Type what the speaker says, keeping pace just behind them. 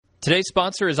Today's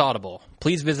sponsor is Audible.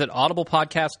 Please visit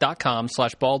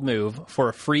audiblepodcast.com/baldmove for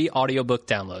a free audiobook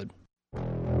download.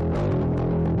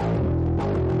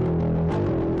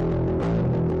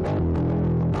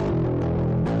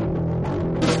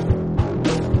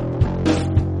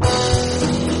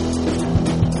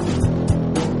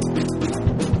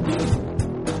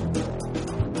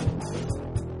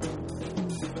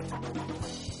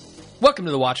 Welcome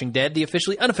to The Watching Dead, the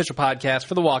officially unofficial podcast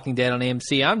for The Walking Dead on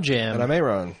AMC. I'm Jim. And I'm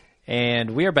Aaron.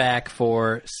 And we are back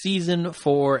for Season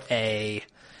 4A.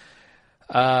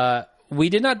 We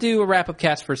did not do a wrap-up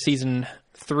cast for Season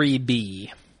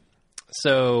 3B.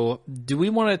 So, do we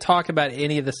want to talk about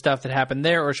any of the stuff that happened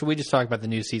there, or should we just talk about the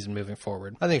new season moving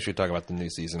forward? I think we should talk about the new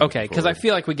season. Okay, because I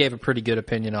feel like we gave a pretty good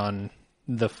opinion on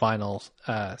the final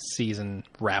season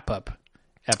wrap-up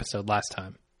episode last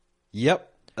time. Yep.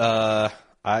 I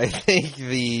think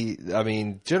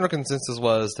general consensus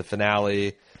was the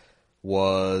finale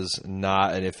was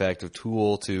not an effective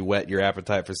tool to whet your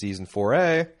appetite for Season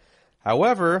 4A.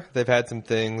 However, they've had some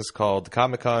things called the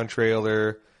Comic-Con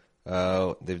trailer.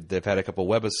 They've had a couple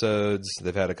webisodes.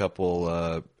 They've had a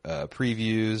couple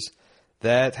previews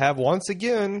that have once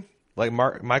again, like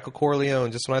Michael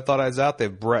Corleone, just when I thought I was out,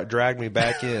 they've dragged me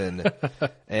back in.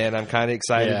 And I'm kind of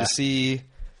excited to see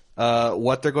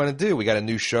what they're going to do. We got a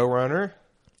new showrunner.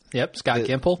 Yep, Scott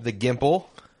Gimple. The Gimple.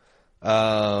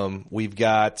 We've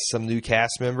got some new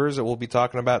cast members that we'll be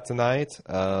talking about tonight.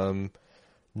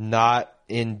 Not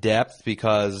in depth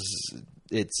because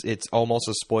it's almost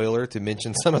a spoiler to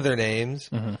mention some of their names.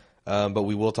 Mm-hmm. But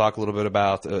we will talk a little bit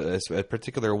about a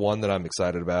particular one that I'm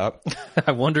excited about.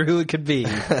 I wonder who it could be.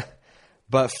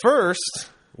 But first,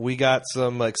 we got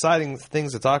some exciting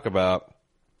things to talk about.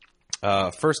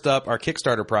 First up, our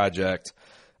Kickstarter project.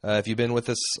 If you've been with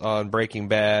us on Breaking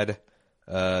Bad,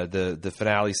 the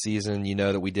finale season, you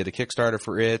know that we did a Kickstarter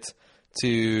for it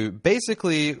to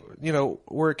basically,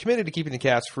 we're committed to keeping the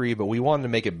cast free, but we wanted to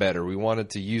make it better. We wanted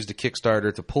to use the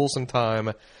Kickstarter to pull some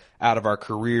time out of our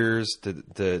careers,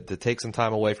 to take some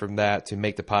time away from that, to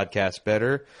make the podcast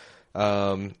better.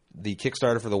 The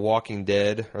Kickstarter for The Walking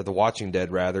Dead, or The Watching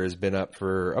Dead, rather, has been up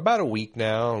for about a week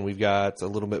now, and we've got a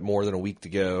little bit more than a week to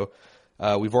go.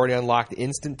 We've already unlocked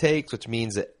instant takes, which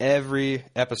means that every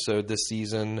episode this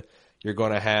season, you're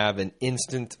going to have an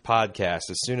instant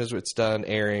podcast. As soon as it's done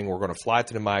airing, we're going to fly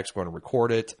to the mics, we're going to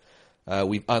record it.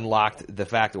 We've unlocked the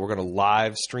fact that we're going to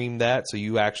live stream that, so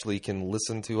you actually can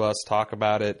listen to us talk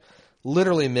about it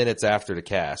literally minutes after the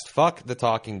cast. Fuck the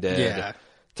Talking Dead. Yeah.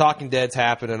 Talking Dead's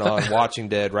happening on Watching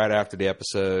Dead right after the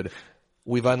episode.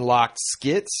 We've unlocked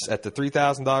skits at the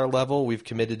 $3,000 level. We've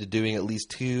committed to doing at least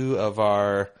two of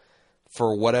our...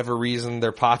 For whatever reason,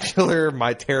 they're popular.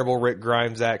 My terrible Rick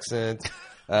Grimes accent,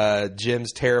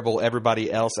 Jim's terrible everybody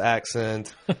else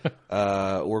accent.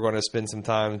 We're going to spend some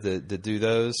time to do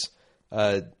those.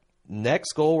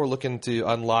 Next goal, we're looking to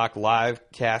unlock live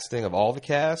casting of all the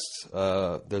casts.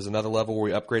 There's another level where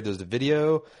we upgrade those to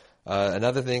video.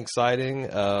 Another thing exciting,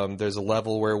 there's a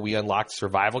level where we unlock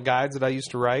survival guides that I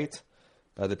used to write.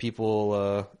 That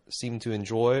people seem to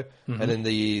enjoy. Mm-hmm. And then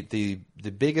the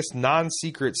biggest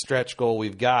non-secret stretch goal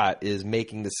we've got is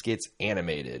making the skits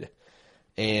animated.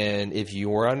 And if you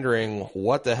were wondering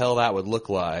what the hell that would look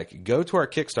like, go to our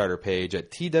Kickstarter page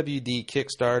at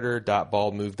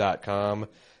twdkickstarter.baldmove.com.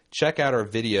 Check out our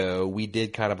video. We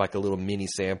did kind of like a little mini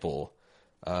sample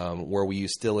where we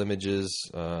use still images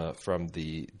from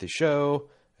the show,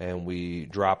 and we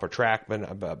drop a track.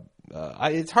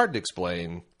 It's hard to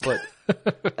explain, but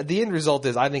the end result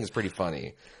is I think it's pretty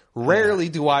funny. Rarely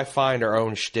do I find our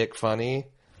own shtick funny,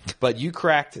 but you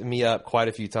cracked me up quite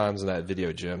a few times in that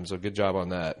video, Jim, so good job on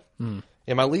that. Am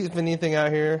I leaving anything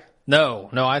out here? No,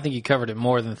 I think you covered it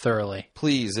more than thoroughly.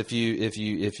 Please, if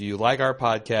you like our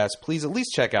podcast, please at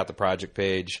least check out the project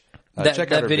page.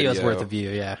 Check out our video. Is worth a view,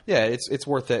 yeah. Yeah, it's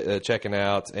worth it, checking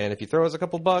out, and if you throw us a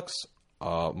couple bucks,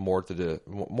 more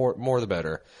the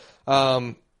better.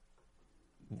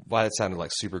 Why that sounded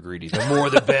like super greedy. The more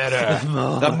the better.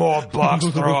 The more bucks,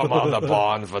 throw them on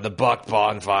the buck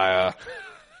bonfire.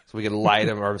 So we can light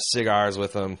them or cigars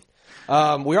with them.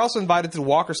 We're also invited to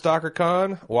Walker Stalker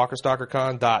Con,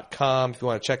 walkerstalkercon.com. If you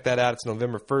want to check that out, it's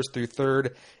November 1st through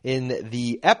 3rd in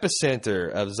the epicenter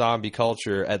of zombie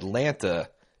culture, Atlanta,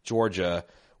 Georgia.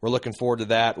 We're looking forward to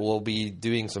that. We'll be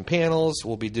doing some panels.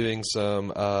 We'll be doing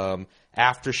some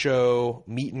after-show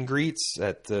meet and greets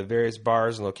at various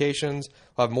bars and locations.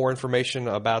 We'll have more information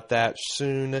about that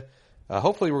soon.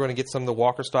 Hopefully we're going to get some of the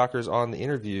Walker Stalkers on the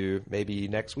interview maybe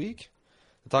next week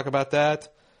to talk about that.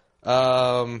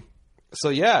 So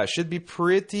yeah, it should be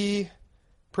pretty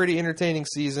entertaining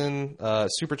season,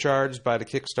 supercharged by the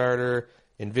Kickstarter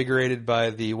invigorated by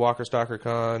the Walker Stalker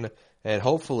Con, and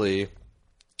hopefully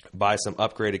by some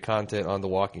upgraded content on The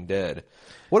Walking Dead.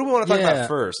 What do we want to talk about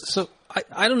first? So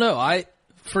I don't know.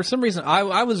 For some reason,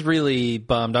 I was really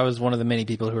bummed. I was one of the many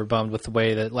people who were bummed with the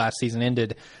way that last season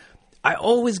ended. I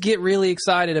always get really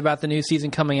excited about the new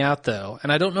season coming out, though.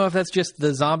 And I don't know if that's just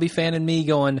the zombie fan in me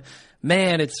going,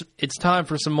 man, it's time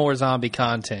for some more zombie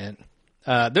content.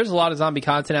 There's a lot of zombie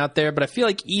content out there, but I feel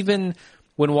like even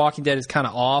when Walking Dead is kind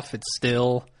of off, it's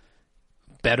still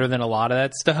better than a lot of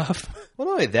that stuff. Well,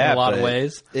 not only that, in a lot of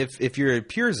ways. If you're a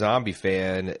pure zombie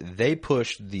fan, they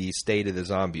push the state of the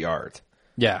zombie art.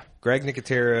 Yeah. Greg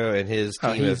Nicotero and his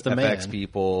team of FX man.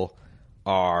 people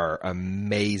are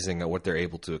amazing at what they're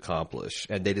able to accomplish,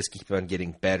 and they just keep on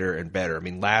getting better and better. I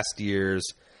mean, last year's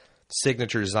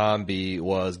signature zombie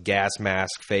was gas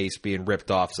mask face being ripped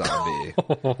off zombie.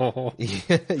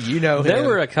 You know him. There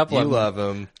were a couple you of them.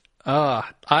 love him.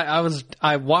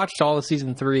 I watched all of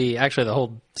season 3, actually the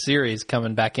whole series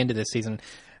coming back into this season.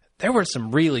 There were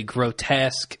some really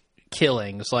grotesque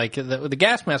killings. Like the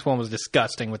gas mask one was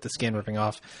disgusting with the skin ripping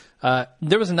off.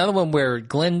 There was another one where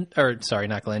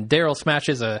Daryl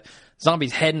smashes a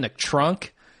zombie's head in a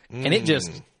trunk, and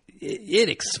it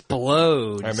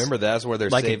explodes. I remember that's where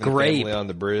they're like saving the family on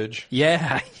the bridge.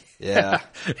 Yeah. Yeah.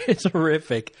 It's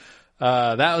horrific.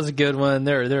 That was a good one.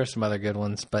 There are some other good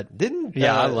ones, but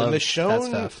I love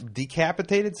Michonne that stuff.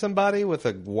 decapitated somebody with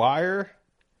a wire?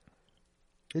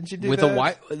 Didn't you do With that? a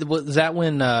wire? Was that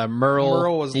when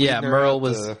Merle was leading her Merle out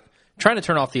was trying to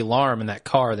turn off the alarm in that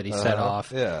car that he set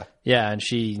off. Yeah, and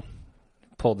she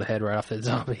pulled the head right off the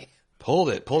zombie. pulled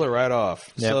it right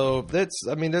off. Yep. So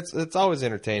it's always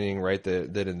entertaining, right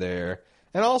then and there.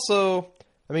 And also,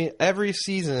 I mean, every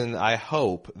season I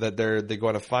hope that they're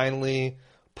going to finally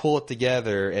pull it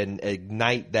together and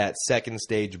ignite that second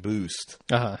stage boost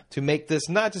to make this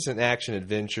not just an action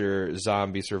adventure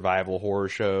zombie survival horror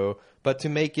show, but to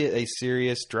make it a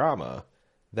serious drama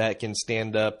that can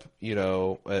stand up,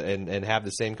 and have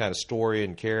the same kind of story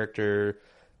and character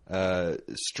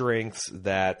strengths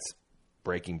that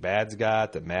Breaking Bad's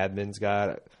got, that Mad Men's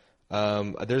got.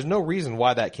 There's no reason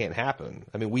why that can't happen.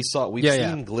 I mean, we've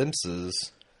seen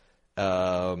glimpses.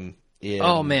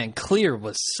 Oh man, Clear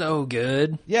was so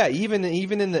good. Yeah, even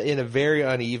in a very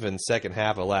uneven second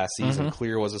half of last season,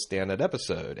 Clear was a standout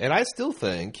episode, and I still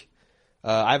think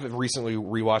I've recently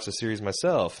rewatched the series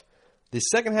myself. The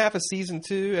second half of season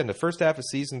 2 and the first half of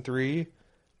season 3,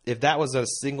 if that was a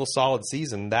single solid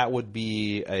season, that would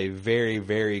be a very,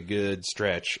 very good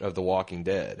stretch of The Walking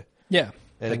Dead. Yeah.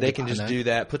 And if they can just do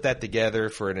that, put that together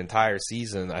for an entire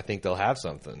season, I think they'll have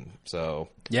something. So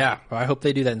yeah, I hope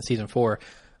they do that in season 4.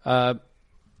 What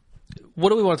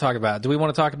do we want to talk about? Do we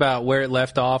want to talk about where it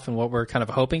left off and what we're kind of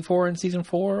hoping for in season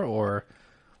 4, or?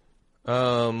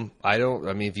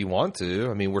 If you want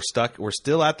to, we're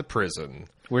still at the prison.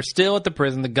 We're still at the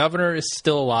prison. The governor is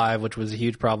still alive, which was a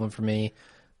huge problem for me,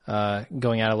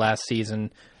 going out of last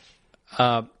season.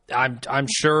 I'm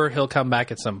sure he'll come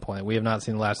back at some point. We have not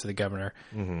seen the last of the governor.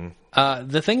 Mm-hmm.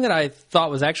 The thing that I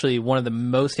thought was actually one of the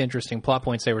most interesting plot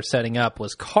points they were setting up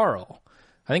was Carl.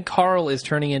 I think Carl is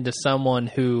turning into someone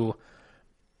who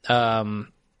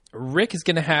Rick is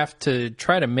going to have to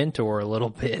try to mentor a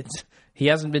little bit. He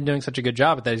hasn't been doing such a good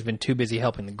job at that. He's been too busy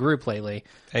helping the group lately.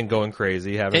 And going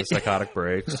crazy, having psychotic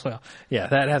breaks. Well, yeah,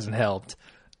 that hasn't helped.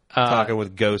 Talking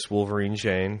with Ghost Wolverine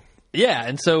Shane. Yeah,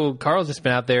 and so Carl's just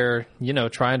been out there,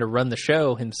 trying to run the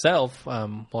show himself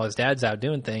while his dad's out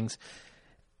doing things.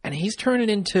 And he's turning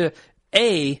into,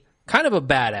 A, kind of a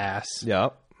badass.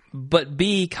 Yep. But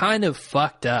B, kind of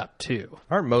fucked up, too.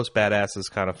 Aren't most badasses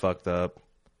kind of fucked up?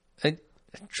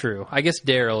 True. I guess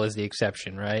Daryl is the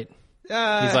exception, right?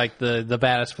 He's like the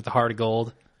badass with the heart of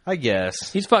gold. I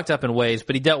guess. He's fucked up in ways,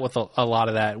 but he dealt with a lot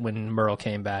of that when Merle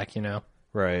came back,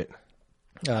 Right.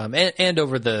 And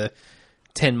over the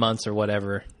 10 months or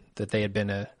whatever that they had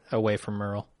been away from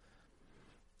Merle.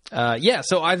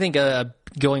 So I think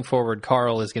going forward,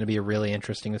 Carl is going to be a really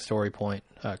interesting story point.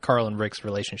 Carl and Rick's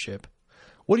relationship.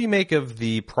 What do you make of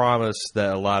the promise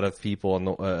that a lot of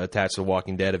people attached to The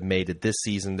Walking Dead have made that this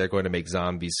season they're going to make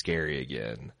zombies scary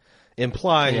again?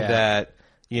 Implying that,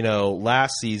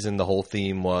 last season the whole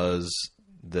theme was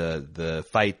the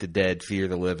fight the dead, fear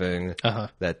the living,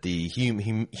 that the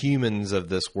humans of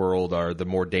this world are the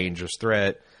more dangerous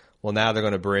threat. Well, now they're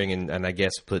going to bring and I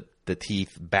guess put the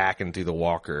teeth back into the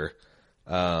walker.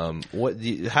 How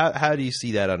do you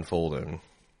see that unfolding?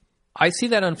 I see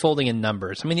that unfolding in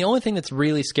numbers. I mean, the only thing that's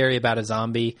really scary about a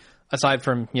zombie, aside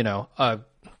from, a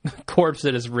corpse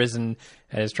that has risen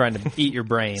and is trying to eat your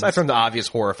brains. Aside from the obvious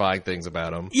horrifying things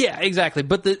about them. Yeah, exactly.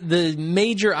 But the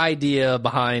major idea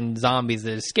behind zombies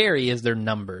that is scary is their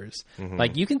numbers.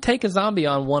 Like, you can take a zombie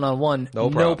on one-on-one,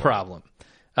 no problem.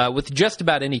 With just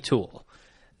about any tool.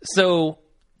 So,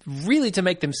 really, to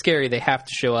make them scary, they have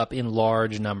to show up in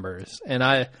large numbers. And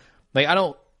I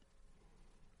don't...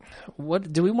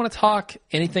 What do we want to talk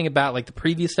anything about, like, the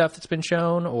previous stuff that's been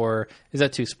shown, or is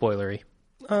that too spoilery?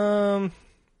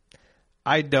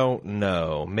 I don't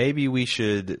know. Maybe we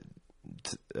should...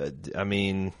 I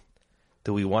mean,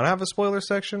 do we want to have a spoiler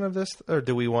section of this? Or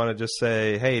do we want to just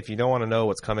say, hey, if you don't want to know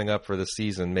what's coming up for this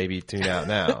season, maybe tune out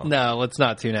now? No, let's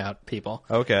not tune out, people.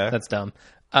 Okay. That's dumb.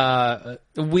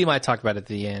 We might talk about it at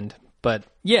the end. But,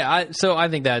 yeah, so I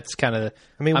think that's kind of...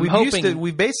 I mean,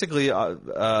 we've basically...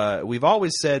 we've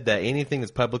always said that anything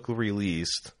that's publicly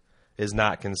released is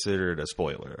not considered a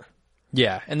spoiler.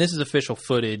 Yeah, and this is official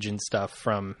footage and stuff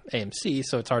from AMC,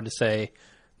 so it's hard to say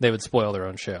they would spoil their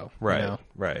own show. Right, you know?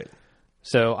 right.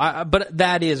 So, but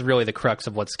that is really the crux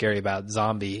of what's scary about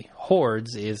zombie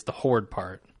hordes is the horde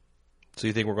part. So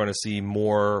you think we're going to see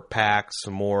more packs,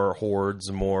 more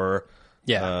hordes, more...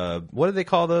 Yeah. What do they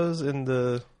call those in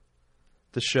the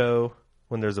show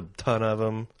when there's a ton of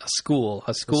them? A school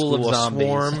of zombies. A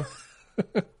swarm.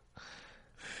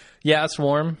 Yeah, a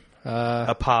swarm.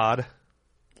 A pod.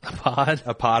 A pod.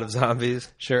 A pod of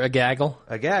zombies. Sure, a gaggle.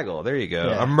 A gaggle. There you go.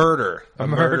 Yeah. A murder. A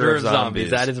murder of zombies.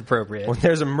 That is appropriate. When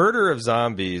there's a murder of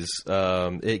zombies,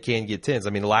 it can get tense. I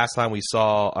mean, the last time we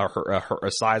saw a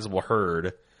sizable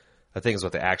herd, I think is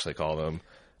what they actually call them,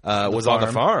 was on the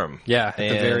farm. Yeah, at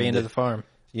the very end of the farm.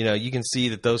 You know, you can see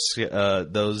that those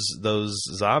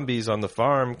zombies on the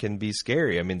farm can be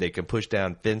scary. I mean, they can push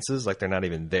down fences like they're not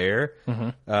even there.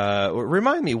 Mm-hmm.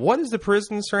 Remind me, what is the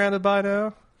prison surrounded by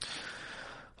now?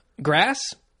 Grass?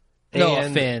 No,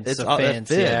 and a fence. It's a fence.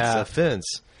 Yeah. A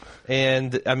fence.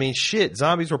 And, I mean, shit,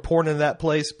 zombies were pouring into that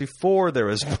place before there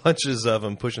was bunches of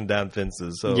them pushing down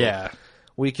fences. So yeah.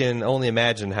 We can only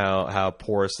imagine how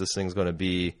porous this thing's going to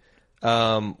be.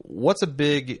 So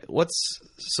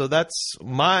that's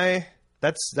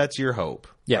your hope,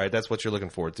 right? That's what you're looking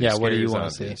forward to. Yeah, what do you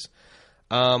want to see?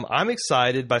 I'm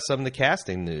excited by some of the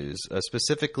casting news,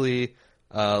 specifically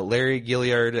Larry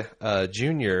Gilliard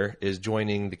Jr. is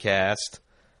joining the cast.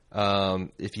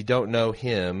 If you don't know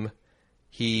him,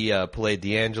 he played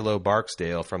D'Angelo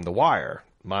Barksdale from The Wire,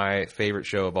 my favorite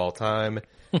show of all time.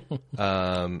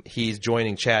 He's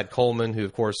joining Chad Coleman, who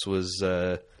of course was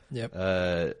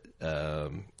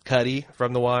Cuddy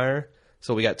from The Wire.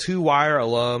 So we got two Wire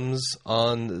alums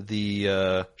on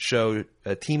the show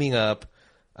teaming up.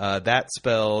 That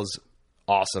spells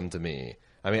awesome to me.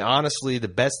 I mean, honestly, the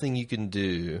best thing you can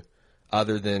do,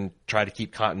 other than try to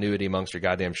keep continuity amongst your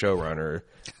goddamn showrunner,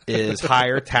 is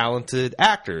hire talented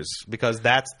actors, because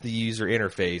that's the user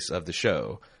interface of the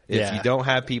show. If you don't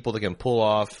have people that can pull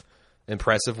off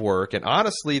impressive work, and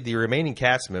honestly, the remaining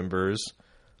cast members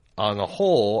on the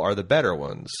whole are the better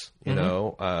ones. You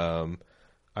know,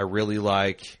 I really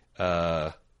like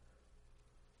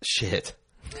shit.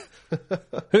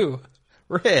 Who?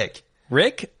 Rick?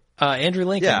 Andrew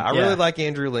Lincoln. Yeah, I really like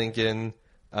Andrew Lincoln.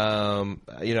 You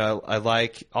know, I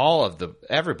like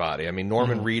everybody. I mean,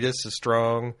 Norman Reedus is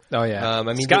strong. Oh yeah. I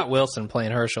mean, Scott Wilson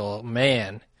playing Herschel.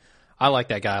 Man, I like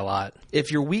that guy a lot.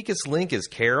 If your weakest link is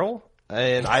Carol,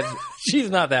 and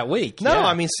she's not that weak. No, yeah,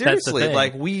 I mean seriously,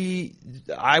 like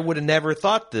I would have never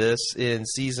thought this in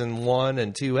season 1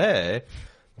 and 2A.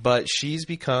 But she's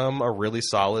become a really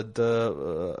solid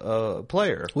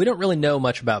player. We don't really know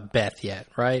much about Beth yet,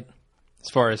 right? As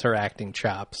far as her acting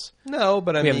chops. No,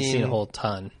 but we haven't seen a whole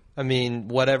ton. I mean,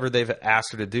 whatever they've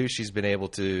asked her to do, she's been able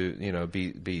to, you know,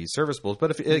 be serviceable.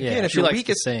 But if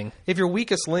your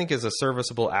weakest link is a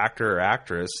serviceable actor or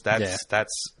actress,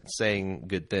 that's saying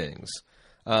good things.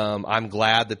 I'm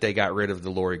glad that they got rid of the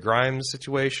Lori Grimes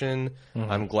situation.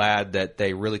 I'm glad that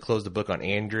they really closed the book on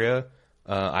Andrea.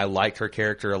 I liked her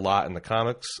character a lot in the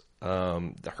comics.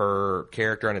 Her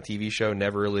character on a TV show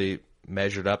never really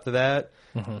measured up to that.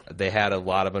 They had a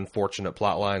lot of unfortunate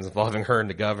plot lines involving her and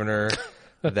the governor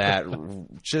that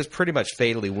just pretty much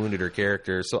fatally wounded her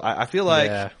character. So I feel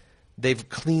like they've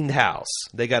cleaned house.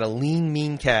 They got a lean,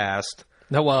 mean cast.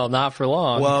 No, well, not for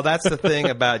long. Well, that's the thing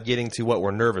about getting to what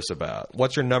we're nervous about.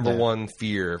 What's your number one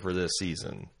fear for this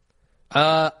season?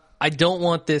 I don't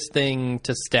want this thing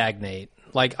to stagnate.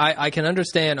 Like, I can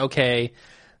understand, okay,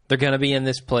 they're going to be in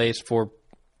this place for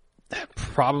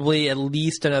probably at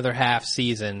least another half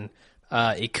season.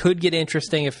 It could get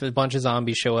interesting if a bunch of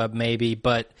zombies show up, maybe,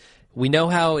 but we know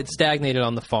how it stagnated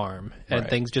on the farm, and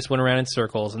things just went around in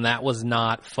circles, and that was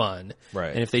not fun.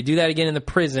 Right. And if they do that again in the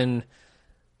prison,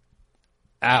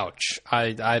 Ouch.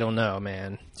 I don't know,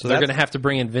 man. So they're going to have to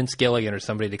bring in Vince Gilligan or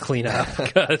somebody to clean up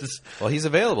because well, he's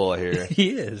available here. he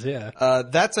is, yeah.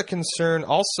 That's a concern.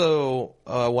 Also,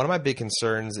 one of my big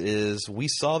concerns is we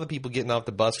saw the people getting off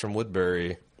the bus from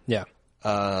Woodbury. Yeah.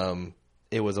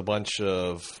 It was a bunch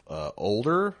of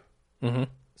older,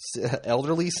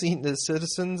 elderly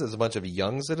citizens. There's a bunch of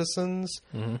young citizens.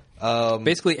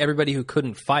 Basically everybody who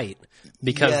couldn't fight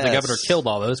because the governor killed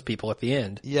all those people at the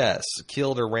end. Yes,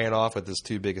 killed or ran off with his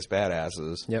two biggest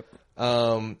badasses. Yep.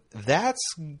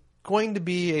 That's going to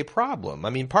be a problem. I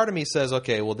mean, part of me says,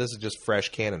 okay, well, this is just fresh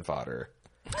cannon fodder.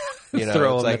 You know,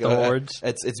 Throw it's them like at the hordes.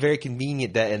 It's very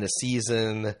convenient that in a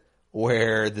season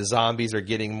where the zombies are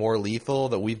getting more lethal,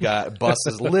 that we've got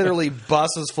buses, literally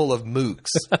buses full of mooks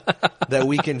that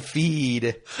we can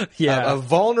feed a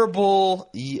vulnerable,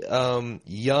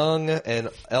 young and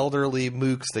elderly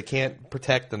mooks that can't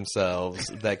protect themselves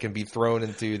that can be thrown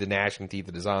into the gnashing teeth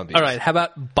of the zombies. All right, how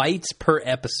about bites per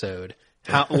episode?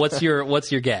 What's your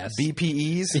guess?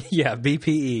 BPEs? Yeah,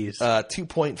 BPEs.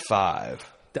 2.5.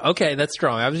 Okay, that's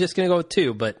strong. I was just going to go with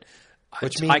 2, but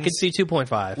which means I could see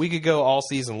 2.5. We could go all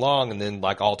season long, and then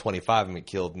like all 25 of them get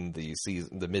killed in the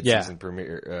season, the mid-season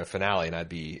premiere finale, and I'd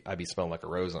be smelling like a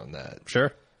rose on that.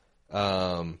 Sure.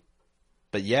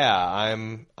 But yeah,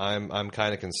 I'm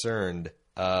kind of concerned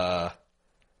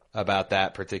about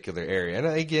that particular area. And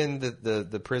again,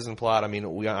 the prison plot. I mean,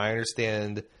 I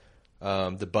understand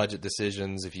the budget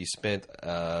decisions. If you spent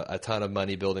a ton of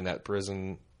money building that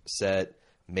prison set,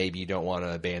 maybe you don't want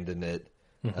to abandon it.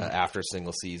 After a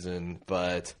single season,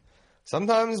 but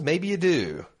sometimes maybe you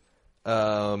do.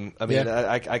 I mean,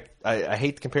 I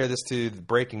hate to compare this to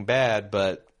Breaking Bad,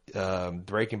 but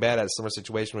Breaking Bad had a similar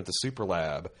situation with the Super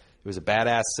Lab. It was a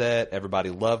badass set.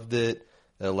 Everybody loved it.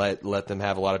 It let them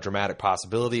have a lot of dramatic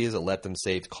possibilities. It let them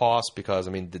save costs because,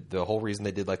 I mean, the whole reason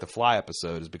they did like the Fly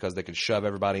episode is because they could shove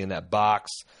everybody in that box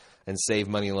and save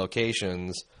money in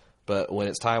locations. But when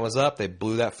its time was up, they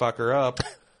blew that fucker up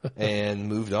and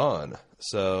moved on.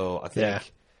 So I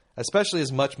think, especially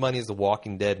as much money as The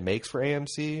Walking Dead makes for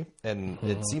AMC, and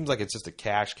it seems like it's just a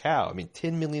cash cow. I mean,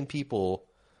 10 million people,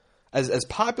 as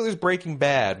popular as Breaking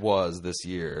Bad was this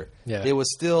year, it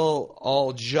was still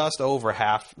all just over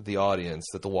half the audience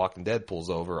that The Walking Dead pulls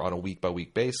over on a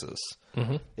week-by-week basis.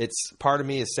 It's part of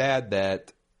me is sad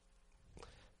that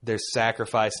they're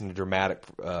sacrificing the dramatic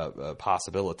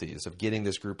possibilities of getting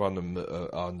this group on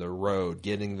the road,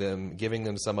 giving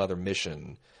them some other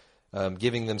mission.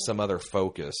 Giving them some other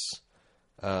focus.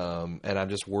 And I'm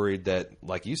just worried that,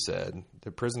 like you said,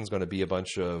 the prison's going to be a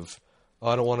bunch of,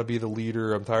 I don't want to be the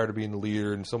leader, I'm tired of being the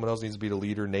leader, and someone else needs to be the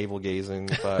leader,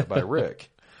 navel-gazing by Rick.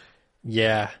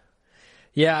 Yeah.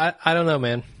 Yeah, I don't know,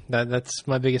 man. That's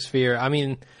my biggest fear. I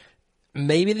mean,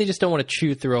 maybe they just don't want to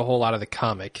chew through a whole lot of the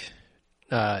comic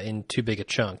in too big of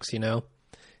chunks, you know?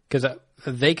 Because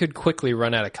they could quickly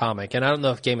run out of comic. And I don't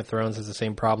know if Game of Thrones has the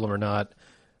same problem or not.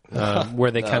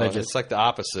 Where they kind of just... It's like the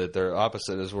opposite. Their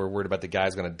opposite is we're worried about the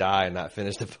guy's going to die and not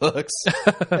finish the books.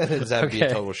 And it just have to be a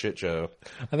total shit show.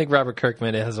 I think Robert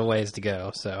Kirkman has a ways to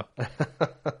go, so...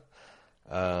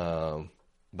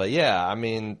 But yeah, I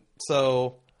mean,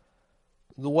 so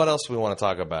what else do we want to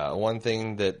talk about? One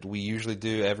thing that we usually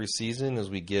do every season is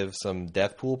we give some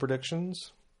death pool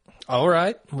predictions. All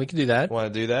right, we can do that.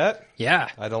 Want to do that? Yeah.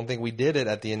 I don't think we did it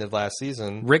at the end of last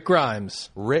season. Rick Grimes.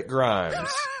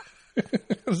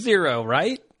 0,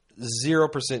 right?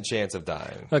 0% chance of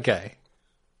dying. Okay.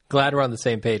 Glad we're on the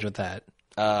same page with that.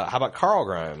 How about Carl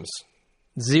Grimes?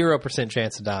 0%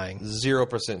 chance of dying.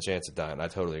 0% chance of dying. I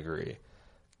totally agree.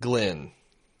 Glenn.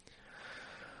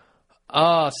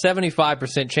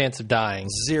 75% chance of dying.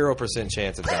 0%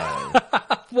 chance of dying.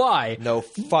 Why? No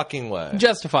fucking way.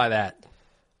 Justify that.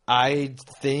 I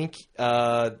think,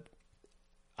 I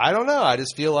don't know. I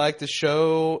just feel like the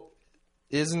show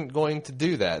isn't going to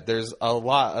do that. There's a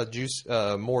lot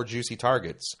of more juicy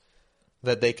targets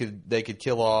that they could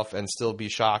kill off and still be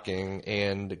shocking.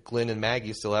 And Glenn and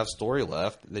Maggie still have story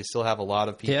left. They still have a lot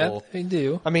of people. Yeah, they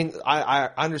do. I mean, I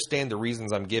understand the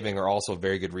reasons I'm giving are also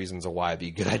very good reasons of why it'd be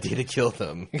a good idea to kill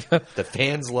them. The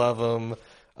fans love them.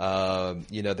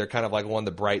 They're kind of like one of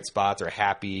the bright spots. Are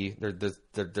happy.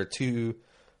 They're two.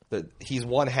 He's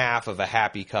one half of a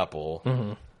happy couple.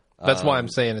 Mm-hmm. That's why I'm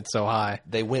saying it's so high.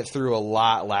 They went through a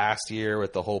lot last year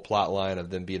with the whole plot line of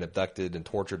them being abducted and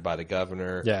tortured by the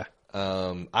governor. Yeah.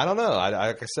 I don't know.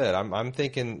 Like I said, I'm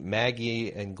thinking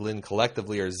Maggie and Glenn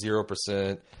collectively are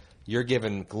 0%. You're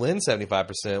giving Glenn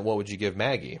 75%. What would you give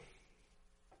Maggie?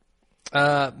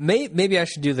 Maybe I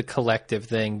should do the collective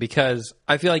thing because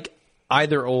I feel like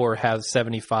either or has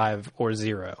 75 or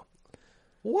 0.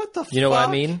 What the fuck? You know what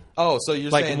I mean? Oh, so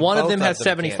you're Like saying one of both them has can't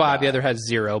 75, the die. other has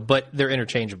 0, but they're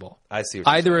interchangeable. I see what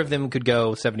you're Either saying. of them could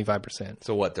go 75%.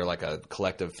 So what, they're like a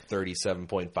collective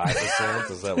 37.5%?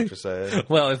 Is that what you're saying?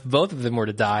 Well, if both of them were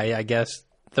to die, I guess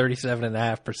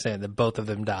 37.5% that both of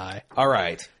them die. All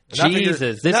right. Jesus,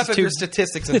 enough this is of too your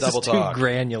statistics and this double is too talk.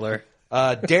 granular.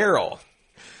 Daryl.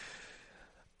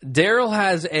 Daryl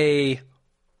has a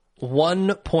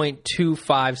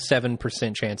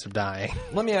 1.257% chance of dying.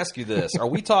 Let me ask you this. Are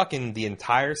we talking the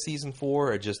entire season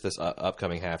 4 or just this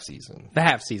upcoming half season? The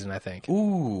half season, I think.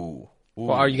 Ooh.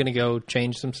 Well, are you going to go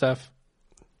change some stuff?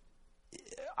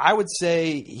 I would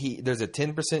say there's a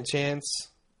 10% chance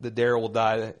that Daryl will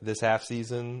die this half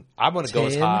season. I'm going to go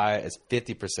as 10? high as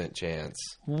 50% chance.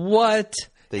 What?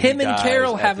 That he Him and dies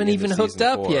Carol at the haven't end of even hooked season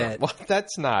up 4. yet. Well,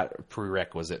 that's not a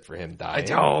prerequisite for him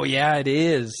dying. Oh, yeah, it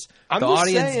is. I'm the just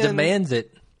audience saying- demands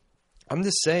it. I'm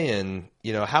just saying,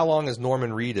 how long is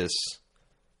Norman Reedus'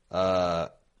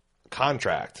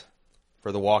 contract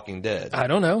for The Walking Dead? I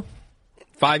don't know.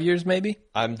 5 years, maybe?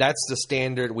 That's the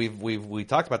standard. We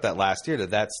talked about that last year.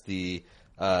 That's the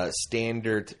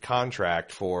standard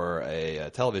contract for a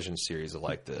television series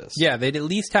like this. Yeah, they'd at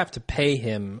least have to pay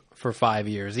him for 5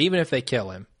 years, even if they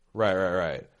kill him.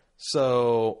 Right.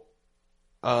 So,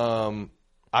 I'm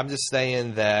just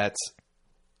saying that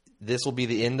this will be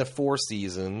the end of 4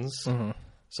 seasons. Mm-hmm.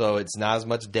 So it's not as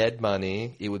much dead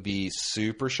money. It would be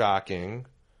super shocking.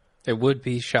 It would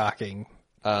be shocking.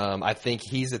 I think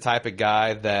he's the type of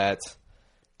guy that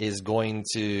is going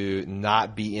to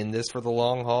not be in this for the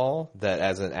long haul. That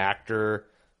as an actor,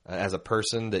 as a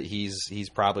person, that he's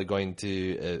probably going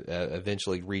to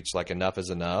eventually reach like enough is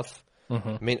enough. Mm-hmm.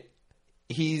 I mean,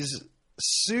 he's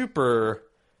super.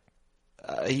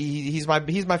 He's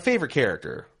my favorite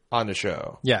character on the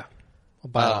show. Yeah,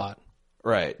 by a lot.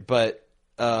 Right, but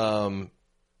I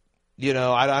don't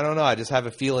know. I just have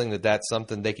a feeling that that's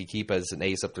something they could keep as an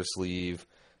ace up their sleeve,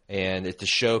 and if the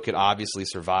show could obviously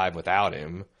survive without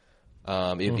him,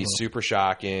 it'd be super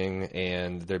shocking,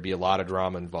 and there'd be a lot of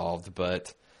drama involved.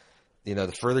 But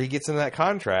the further he gets into that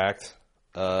contract,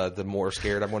 the more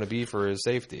scared I'm going to be for his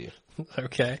safety.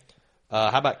 Okay.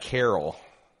 How about Carol?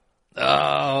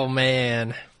 Oh,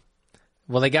 man.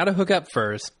 Well, they got to hook up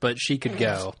first, but she could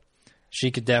go.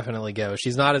 She could definitely go.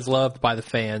 She's not as loved by the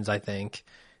fans, I think,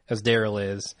 as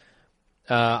Daryl is.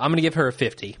 I'm going to give her a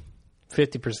 50.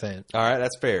 50%. All right,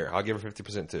 that's fair. I'll give her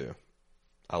 50% too.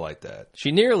 I like that.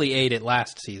 She nearly ate it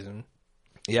last season.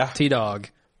 Yeah. T-Dog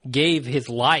gave his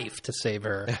life to save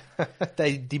her.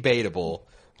 Debatable,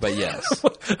 but yes.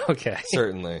 Okay.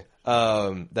 Certainly.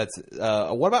 That's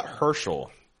what about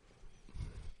Herschel?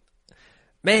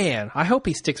 Man, I hope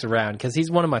he sticks around because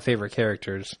he's one of my favorite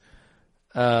characters.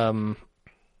 But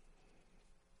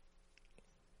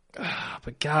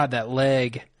God, that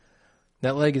leg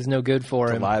is no good for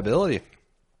It's a him. liability.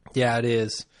 Yeah, it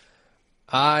is.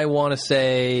 I want to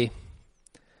say,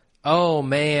 oh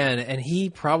man, and he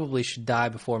probably should die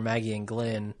before Maggie and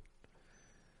Glenn.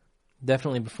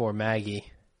 Definitely before Maggie.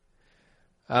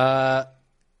 Oh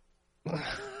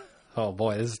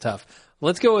boy, this is tough.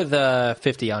 Let's go with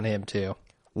 50 on him too.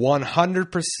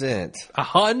 100%.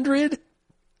 100?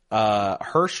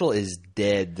 Herschel is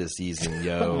dead this season,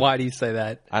 yo. Why do you say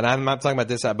that? And I'm not talking about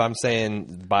this, but I'm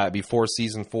saying before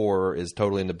season 4 is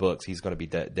totally in the books, he's going to be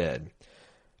dead.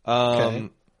 Okay.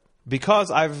 Because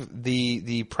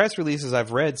the press releases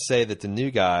I've read say that the new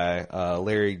guy,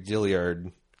 Larry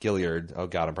Gilliard, oh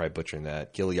God, I'm probably butchering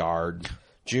that, Gilliard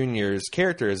Jr.'s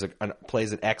character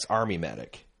plays an ex-army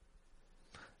medic.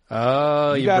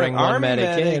 Oh, you got bring an one army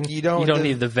medic in. medic, you don't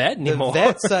need the vet anymore. The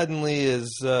vet suddenly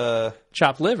is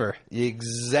chopped liver.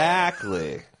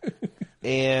 Exactly.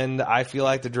 And I feel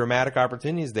like the dramatic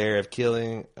opportunities there of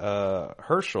killing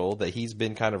Herschel, that he's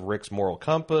been kind of Rick's moral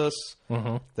compass,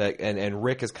 that and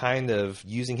Rick is kind of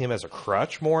using him as a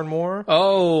crutch more and more.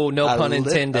 Oh, no pun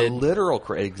intended. A literal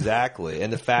exactly.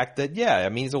 And the fact that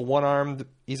he's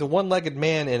a one-legged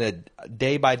man in a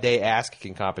day-by-day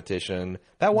ass-kicking competition.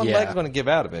 That one leg is going to give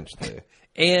out eventually.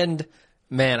 And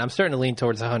man, I'm starting to lean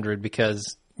towards 100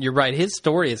 because you're right. His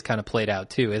story is kind of played out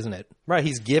too, isn't it? Right.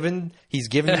 He's given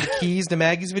the keys to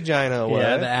Maggie's vagina away.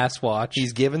 Yeah, the ass watch.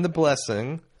 He's given the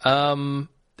blessing.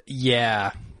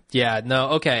 Yeah. No.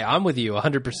 Okay, I'm with you.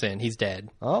 100%. He's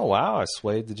dead. Oh wow! I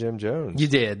swayed to Jim Jones. You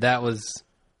did. That's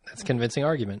a convincing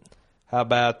argument. How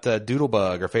about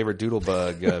Doodlebug, our favorite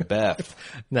Doodlebug, Beth?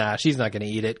 Nah, she's not going to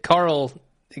eat it. Carl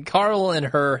and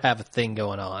her have a thing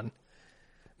going on.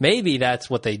 Maybe that's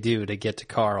what they do to get to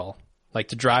Carl, like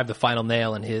to drive the final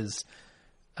nail in his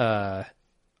 "I'm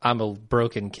a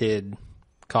broken kid"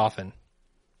 coffin.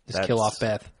 Just kill off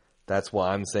Beth. That's why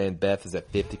I'm saying Beth is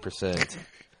at 50%.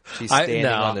 She's standing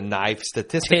on the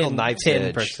statistical knife's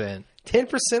 10%. edge.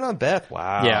 10% on Beth?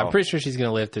 Wow. Yeah, I'm pretty sure she's going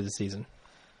to live through the season.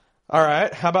 All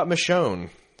right. How about Michonne?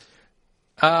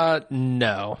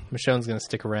 No. Michonne's going to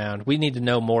stick around. We need to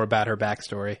know more about her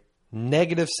backstory.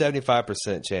 Negative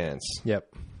 75% chance. Yep.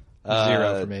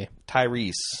 0 for me.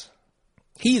 Tyrese.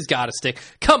 He's got to stick.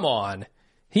 Come on.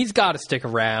 He's got to stick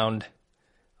around.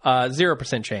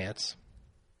 0% chance.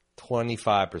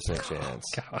 25% chance.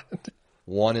 God.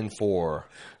 1 in 4.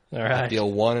 All right. I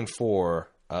feel 1 in 4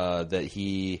 that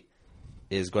he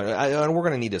is going to... and we're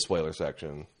going to need a spoiler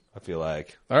section, I feel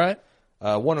like. All right.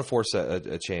 1 in 4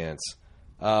 a chance.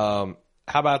 How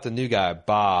about the new guy,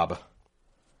 Bob?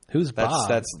 Who's Bob?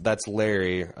 That's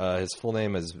Larry. His full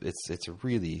name is... It's a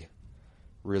really,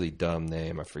 really dumb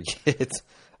name. I forget.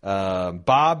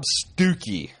 Bob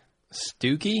Stookie.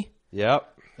 Stookie?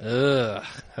 Yep. Ugh.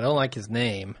 I don't like his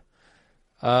name.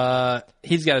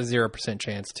 He's got a 0%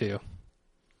 chance, too.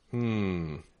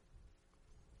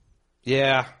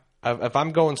 Yeah. If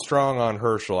I'm going strong on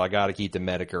Herschel, I got to keep the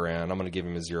medic around. I'm going to give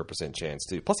him a 0% chance,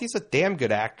 too. Plus, he's a damn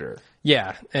good actor.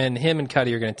 Yeah, and him and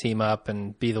Cuddy are going to team up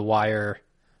and be the Wire.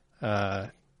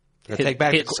 They're going to take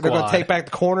back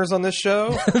the corners on this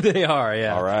show? They are,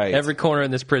 yeah. All right. Every corner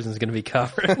in this prison is going to be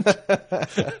covered.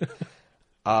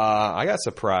 I got a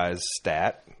surprise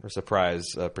stat or surprise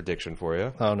prediction for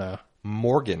you. Oh, no.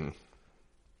 Morgan.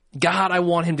 God, I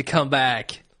want him to come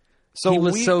back. So he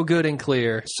was so good and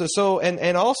clear.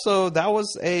 And also that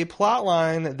was a plot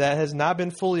line that has not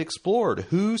been fully explored.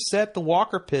 Who set the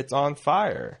Walker pits on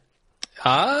fire?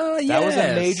 Yes. That was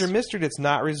a major mystery that's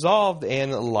not resolved,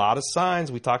 and a lot of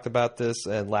signs. We talked about this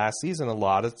last season. A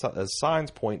lot of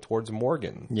signs point towards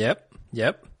Morgan. Yep.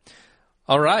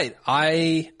 All right.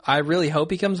 I really hope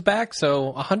he comes back.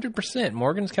 So 100%,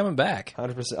 Morgan's coming back.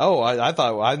 100%. Oh, I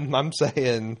thought I'm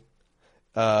saying.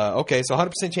 Okay, so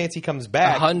 100% chance he comes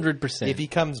back. 100%. If he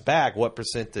comes back, what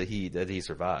percent that he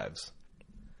survives?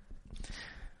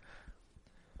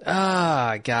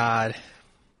 Ah, God.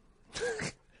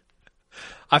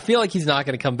 I feel like he's not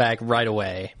going to come back right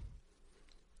away.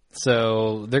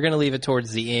 So they're going to leave it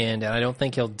towards the end, and I don't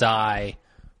think he'll die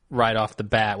right off the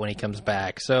bat when he comes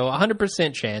back. So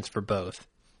 100% chance for both.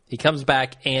 He comes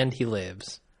back and he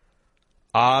lives.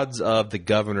 Odds of the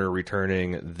governor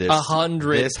returning this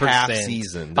 100%. This half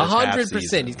season.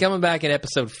 100%. He's coming back in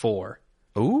episode 4.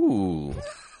 Ooh.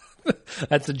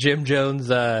 That's a Jim Jones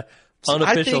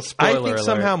unofficial spoiler I think alert.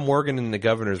 somehow Morgan and the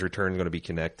governor's return are going to be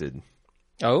connected.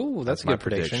 Oh, that's a my good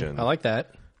prediction. I like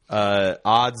that.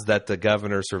 Odds that the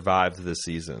governor survives this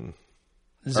season.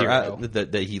 0.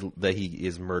 That he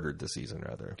is murdered this season,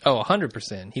 rather. Oh,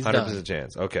 100%. He's 100% done.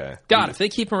 chance. Okay. God, if they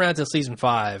keep him around till season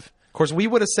 5... Of course, we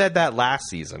would have said that last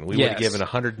season. We would have given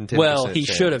 110%. Well, he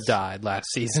should have died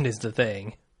last season is the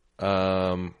thing.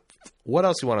 What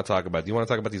else do you want to talk about? Do you want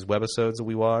to talk about these webisodes that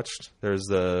we watched? There's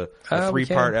the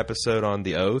 3-part episode on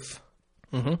The Oath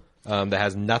that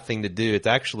has nothing to do. It's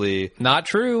actually... Not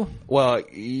true. Well,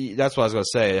 that's what I was going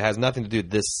to say. It has nothing to do with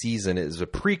this season. It is a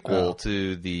prequel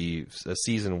to the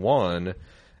season 1,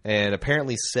 and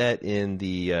apparently set in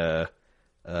the...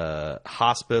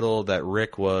 hospital that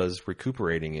Rick was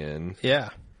recuperating in. Yeah.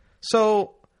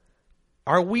 So,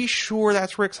 are we sure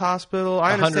that's Rick's hospital?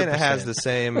 I understand 100%. It has the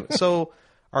same. So,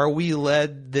 are we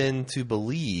led then to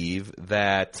believe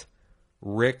that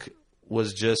Rick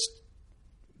was just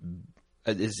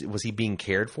was he being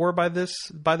cared for by this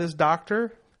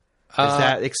doctor? Does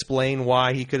that explain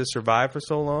why he could have survived for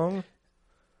so long?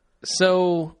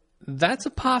 So that's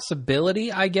a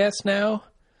possibility, I guess now.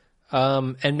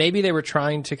 And maybe they were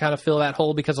trying to kind of fill that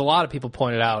hole because a lot of people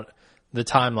pointed out the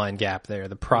timeline gap there,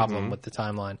 the problem with the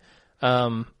timeline.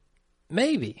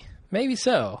 Maybe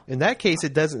so. In that case,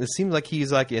 it seems like he's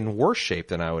like in worse shape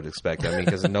than I would expect. I mean,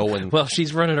 because no one. Well,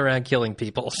 she's running around killing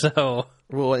people, so.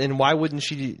 Well, and why wouldn't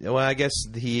she? Well, I guess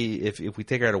if we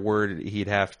take her at a word, he'd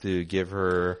have to give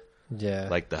her,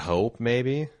 like the hope,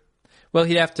 maybe. Well,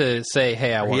 he'd have to say,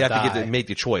 "Hey, I want to die." He'd have to make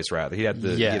the choice, rather. He'd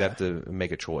have to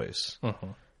make a choice.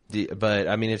 But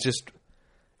I mean, it's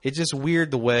just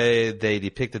weird the way they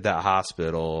depicted that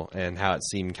hospital and how it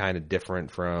seemed kind of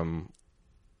different from,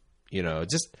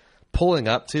 just pulling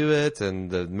up to it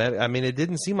and I mean, it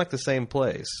didn't seem like the same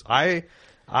place. But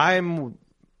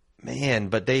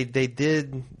they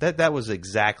did that was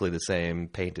exactly the same,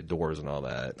 painted doors and all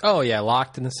that. Oh yeah,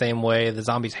 locked in the same way. The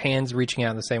zombies' hands reaching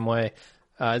out in the same way.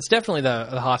 It's definitely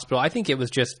the hospital. I think it was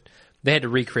just they had to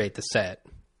recreate the set.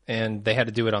 And they had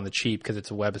to do it on the cheap because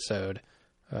it's a webisode.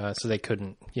 so they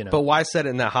couldn't, But why set it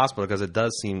in that hospital? Because it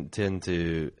does tend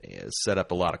to set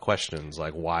up a lot of questions,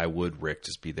 like why would Rick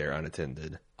just be there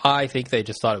unattended? I think they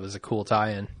just thought it was a cool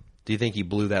tie-in. Do you think he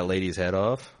blew that lady's head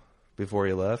off before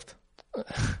he left?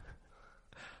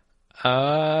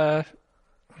 I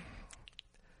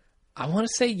want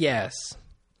to say yes.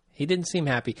 He didn't seem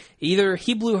happy. Either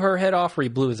he blew her head off or he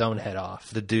blew his own head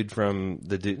off. The dude.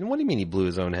 What do you mean he blew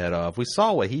his own head off? We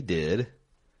saw what he did.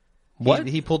 What?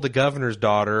 He pulled the governor's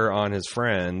daughter on his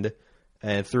friend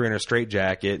and threw in her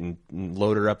straitjacket and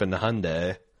loaded her up in the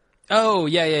Hyundai. Oh,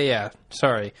 yeah.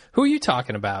 Sorry. Who are you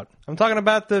talking about? I'm talking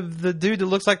about the dude that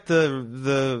looks like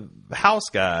the house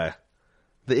guy.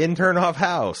 The intern off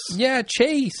House. Yeah,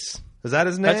 Chase. Is that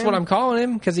his name? That's what I'm calling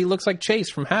him, because he looks like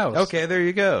Chase from House. Okay, there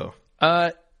you go.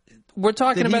 We're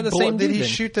talking about the same dude. Did he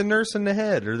shoot the nurse in the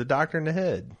head or the doctor in the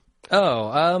head?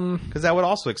 Oh, because that would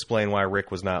also explain why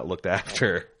Rick was not looked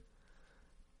after.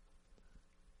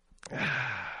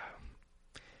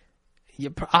 Yeah,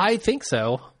 I think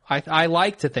so. I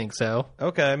like to think so.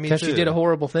 Okay, me too. Because she did a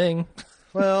horrible thing.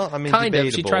 Well, I mean, kind debatable.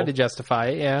 of. She tried to justify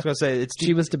it. Yeah, I was going to say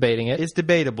she was debating it. It's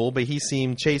debatable, but Chase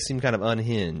seemed kind of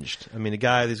unhinged. I mean, a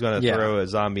guy who's going to throw a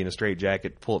zombie in a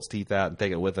straitjacket, pull its teeth out, and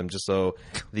take it with him just so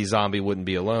the zombie wouldn't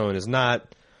be alone is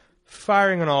not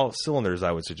firing on all cylinders.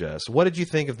 I would suggest. What did you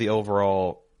think of the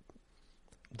overall?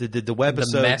 Did the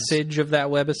webisode? The message of that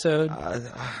webisode?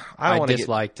 I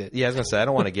disliked it. Yeah, I was going to say I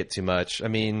don't want to get too much. I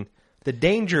mean, the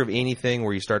danger of anything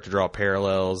where you start to draw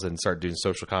parallels and start doing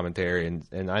social commentary,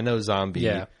 and I know zombie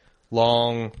it's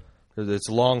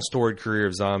a long storied career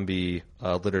of zombie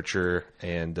literature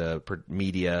and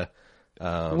media.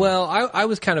 Well, I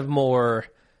was kind of more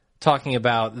talking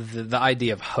about the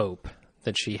idea of hope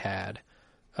that she had,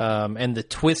 and the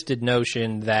twisted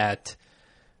notion that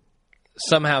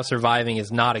somehow surviving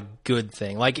is not a good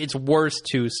thing. Like, it's worse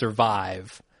to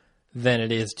survive than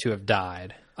it is to have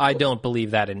died. I don't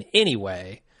believe that in any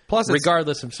way. Plus,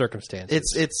 regardless of circumstances.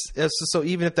 It's so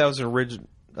even if that was an original,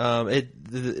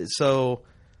 so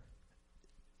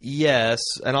yes,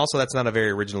 and also that's not a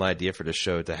very original idea for the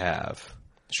show to have.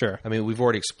 Sure. I mean, we've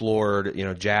already explored.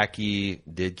 Jackie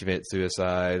did commit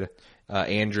suicide.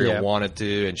 Andrea wanted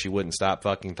to, and she wouldn't stop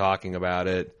fucking talking about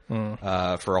it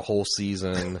for a whole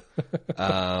season.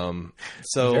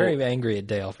 So very angry at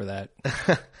Dale for that.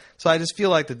 So I just feel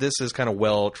like that this is kind of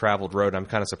well-traveled road. I'm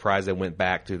kind of surprised they went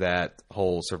back to that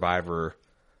whole survivor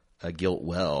guilt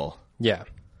well. Yeah.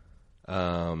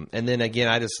 And then again,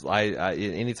 I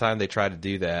anytime they try to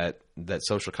do that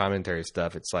social commentary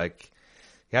stuff, it's like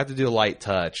you have to do a light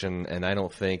touch, and I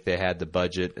don't think they had the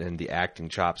budget and the acting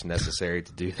chops necessary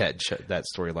to do that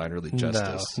storyline really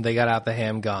justice. No, they got out the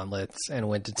ham gauntlets and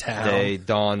went to town. They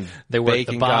donned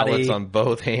bacon gauntlets on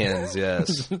both hands,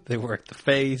 yes. They worked the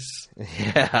face.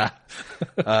 Yeah.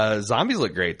 Zombies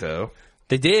look great, though.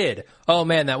 They did. Oh,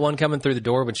 man, that one coming through the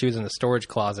door when she was in the storage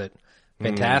closet.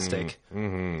 Fantastic.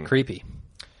 Mm-hmm. Creepy.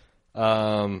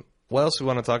 What else do we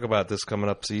want to talk about this coming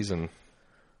up season?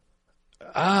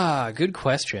 Good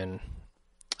question.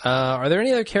 Are there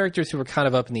any other characters who were kind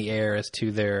of up in the air as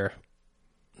to their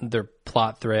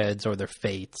plot threads or their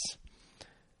fates?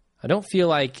 I feel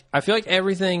like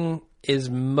everything is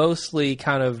mostly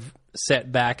kind of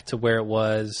set back to where it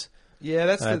was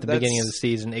at the beginning of the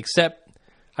season, except,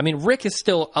 I mean, Rick is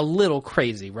still a little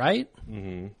crazy, right?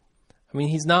 Mm-hmm. I mean,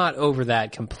 he's not over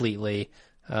that completely.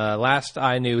 Last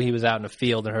I knew, he was out in the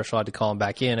field and Herschel had to call him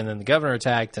back in, and then the governor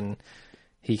attacked, and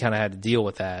he kind of had to deal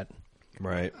with that.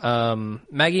 Right.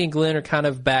 Maggie and Glenn are kind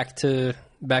of back to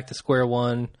square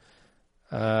one.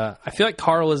 I feel like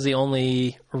Carl is the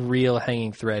only real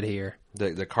hanging thread here.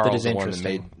 The Carl's the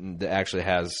one that actually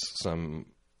has some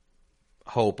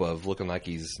hope of looking like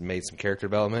he's made some character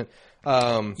development.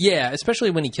 Yeah,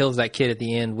 especially when he kills that kid at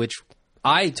the end, which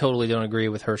I totally don't agree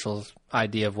with Herschel's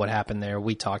idea of what happened there.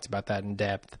 We talked about that in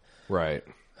depth. Right.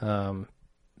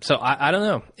 So I don't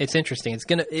know. It's interesting.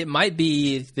 It might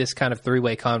be this kind of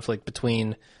three-way conflict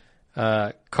between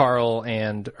Carl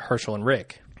and Herschel and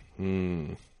Rick.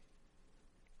 As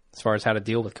far as how to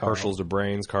deal with Carl. Herschel's the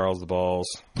brains, Carl's the balls.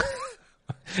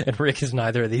 And Rick is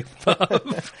neither of the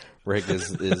above. Rick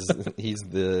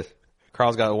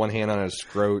Carl's got one hand on his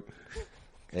throat.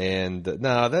 And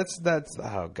no, that's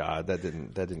oh god, that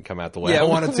didn't come out the way I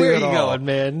wanted to. Where at are you all. going,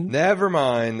 man? Never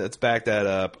mind. Let's back that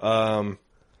up.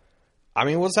 I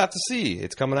mean, we'll just have to see.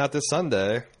 It's coming out this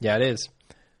Sunday. Yeah, it is.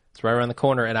 It's right around the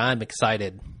corner, and I'm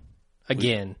excited.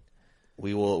 Again,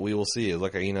 we will see.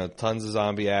 Look, tons of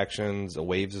zombie actions,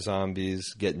 waves of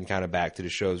zombies, getting kind of back to the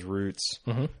show's roots.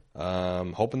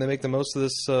 Mm-hmm. Hoping they make the most of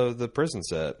this the prison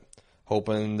set.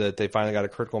 Hoping that they finally got a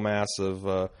critical mass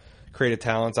of creative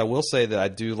talents. I will say that I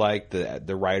do like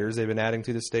the writers they've been adding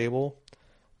to the stable.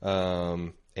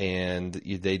 And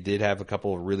they did have a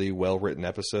couple of really well written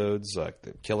episodes. Like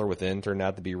the Killer Within turned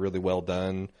out to be really well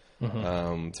done.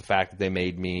 It's the fact that they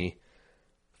made me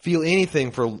feel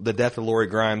anything for the death of Lori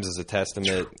Grimes is a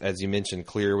testament. As you mentioned,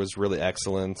 Clear was really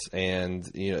excellent, and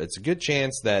it's a good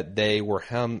chance that they were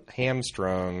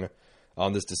hamstrung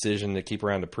on this decision to keep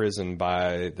her out of prison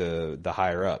by the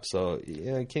higher up. So you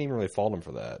can't even really fault them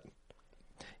for that.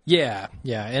 Yeah,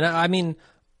 and I mean,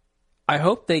 I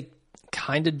hope they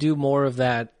kind of do more of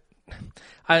that.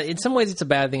 In some ways, it's a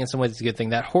bad thing. In some ways, it's a good thing.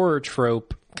 That horror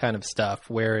trope kind of stuff,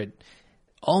 where it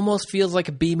almost feels like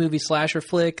a B-movie slasher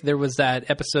flick. There was that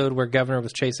episode where Governor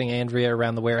was chasing Andrea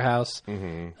around the warehouse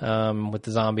with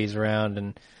the zombies around,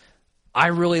 and I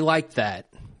really liked that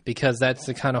because that's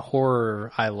the kind of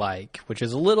horror I like, which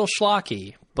is a little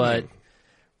schlocky, but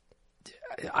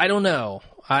I don't know.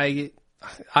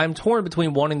 I'm torn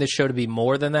between wanting this show to be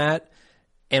more than that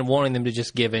and wanting them to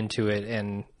just give into it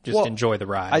and just enjoy the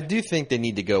ride. I do think they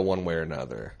need to go one way or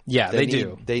another. Yeah, they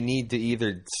do. They need to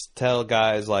either tell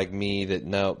guys like me that,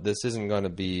 no, this isn't going to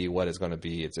be what it's going to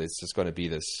be. It's just going to be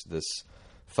this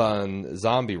fun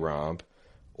zombie romp.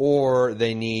 Or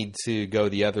they need to go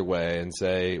the other way and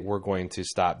say, we're going to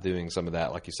stop doing some of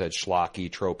that, like you said,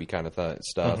 schlocky, tropey kind of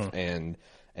stuff and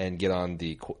get on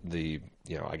the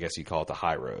I guess you call it the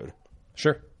high road.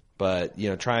 Sure. But,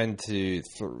 trying to,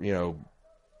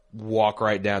 walk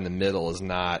right down the middle is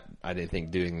not, I didn't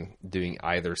think, doing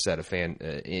either set of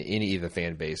any of the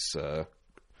fan base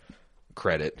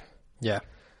credit. Yeah.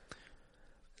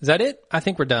 Is that it? I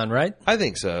think we're done, right? I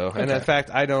think so. Okay. And in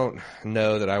fact, I don't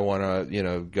know that I want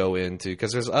to, go into,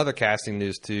 because there's other casting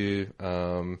news too.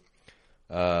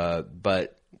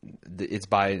 But it's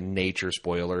by nature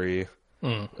spoilery.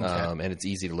 Okay. And it's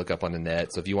easy to look up on the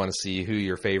net. So if you want to see who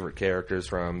your favorite characters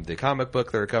from the comic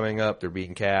book that are coming up, they're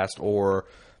being cast, or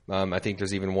I think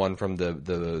there's even one from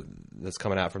the that's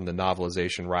coming out from the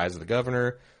novelization Rise of the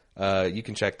Governor. You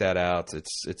can check that out.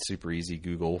 It's super easy.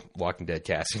 Google Walking Dead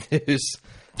casting news.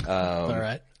 All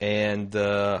right. And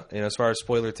as far as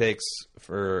spoiler takes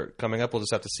for coming up, we'll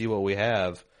just have to see what we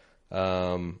have.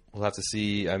 We'll have to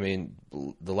see. I mean,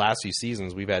 the last few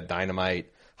seasons we've had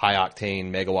Dynamite, high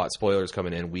octane megawatt spoilers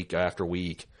coming in week after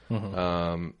week.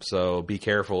 So be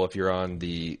careful if you're on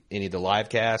any of the live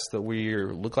casts that we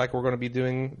look like we're going to be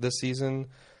doing this season.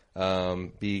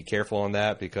 Be careful on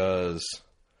that because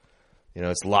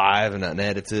it's live and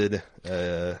unedited.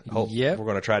 We're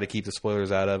going to try to keep the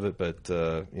spoilers out of it, but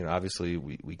obviously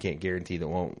we can't guarantee that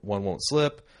one won't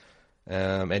slip,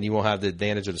 and you won't have the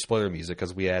advantage of the spoiler music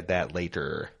because we add that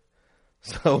later.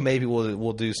 So maybe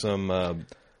we'll do some.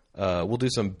 We'll do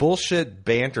some bullshit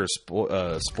banter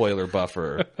spoiler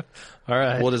buffer. All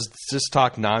right. We'll just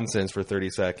talk nonsense for 30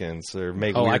 seconds or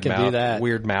make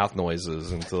weird mouth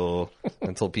noises until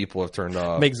people have turned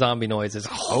off. Make zombie noises.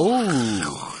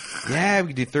 Oh, yeah,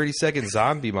 we could do 30-second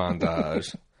zombie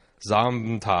montage.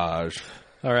 Zombie-tage.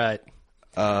 All right.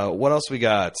 What else we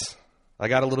got? I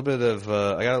got a little bit of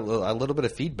a little bit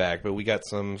of feedback, but we got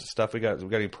some stuff. We got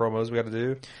any promos we got to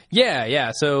do?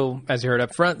 Yeah. So as you heard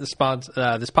up front, this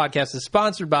podcast is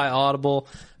sponsored by Audible.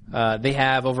 They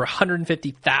have over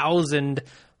 150,000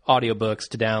 audiobooks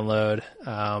to download.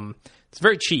 It's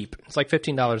very cheap. It's like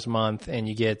 $15 a month, and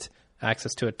you get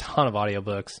access to a ton of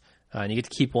audiobooks, and you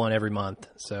get to keep one every month.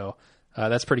 So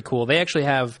that's pretty cool. They actually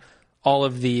have all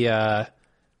of the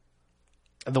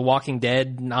Walking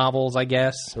Dead novels, I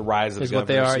guess. The Rise of is the what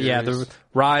they are. series. Yeah, the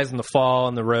Rise and the Fall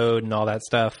and the Road and all that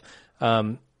stuff.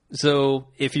 So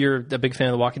if you're a big fan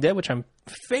of The Walking Dead, which I'm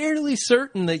fairly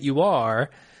certain that you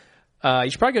are, you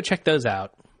should probably go check those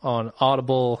out on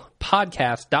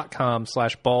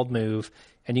audiblepodcast.com/baldmove,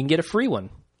 and you can get a free one.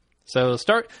 So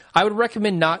I would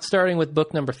recommend not starting with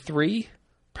book number 3.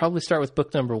 Probably start with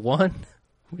book number 1,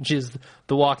 which is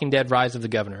The Walking Dead Rise of the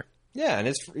Governor. Yeah, and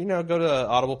it's go to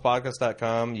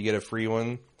audiblepodcast.com. You get a free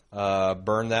one.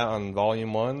 Burn that on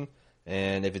volume 1,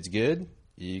 and if it's good,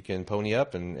 you can pony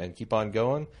up and keep on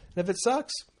going. And if it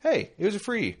sucks, hey, it was a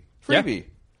freebie. Yeah,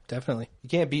 definitely. You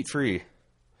can't beat free.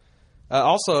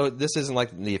 Also, this isn't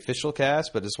like the official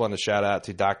cast, but just wanted to shout out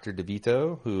to Dr.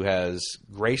 DeVito, who has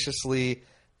graciously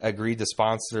agreed to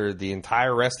sponsor the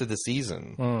entire rest of the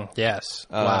season. Yes.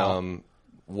 Wow.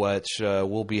 Which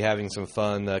we'll be having some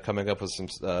fun coming up with some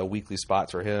weekly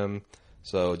spots for him.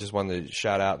 So just wanted to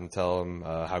shout out and tell him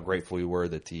how grateful we were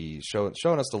that he's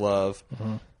showing us the love.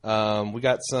 We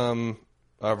got some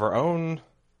of our own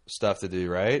stuff to do,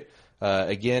 right?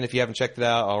 Again, if you haven't checked it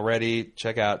out already,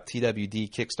 check out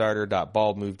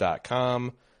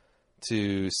twdkickstarter.baldmove.com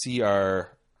to see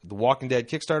our The Walking Dead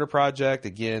Kickstarter project.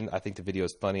 Again, I think the video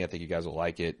is funny. I think you guys will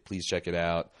like it. Please check it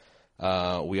out.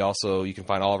 You can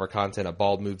find all of our content at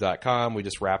baldmove.com. We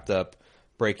just wrapped up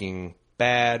Breaking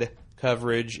Bad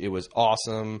coverage. It was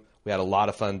awesome. We had a lot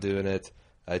of fun doing it.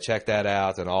 Check that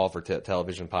out and all of our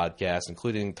television podcasts,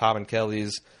 including Tom and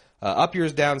Kelly's Up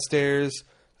Yours Downstairs.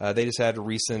 They just had a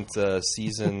recent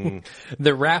season.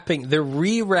 They're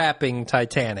re-wrapping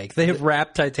Titanic. They have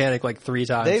wrapped Titanic like 3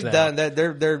 times. They've now. done that.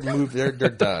 They're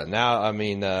done now. I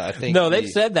mean, I think they've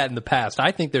said that in the past.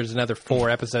 I think there's another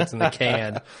 4 episodes in the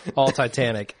can, all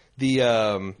Titanic.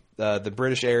 The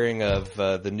British airing of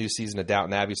the new season of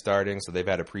Downton Abbey starting, so they've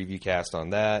had a preview cast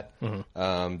on that.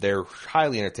 Mm-hmm. They're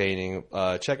highly entertaining.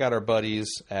 Check out our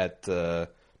buddies at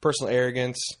Personal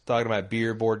Arrogance, talking about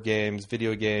beer, board games,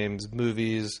 video games,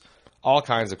 movies, all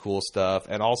kinds of cool stuff.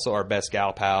 And also our best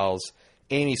gal pals,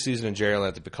 Amy, Susan, and Geraldine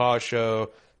at the Because Show.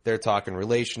 They're talking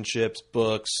relationships,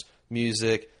 books,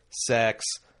 music, sex,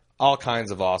 all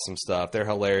kinds of awesome stuff. They're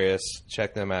hilarious.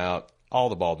 Check them out. All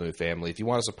the Bald Move family. If you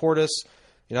want to support us,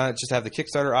 you not just have the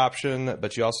Kickstarter option,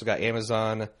 but you also got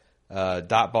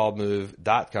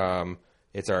Amazon.baldmove.com.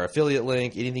 It's our affiliate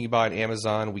link. Anything you buy on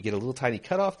Amazon, we get a little tiny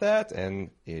cut off that. And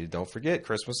don't forget,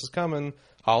 Christmas is coming.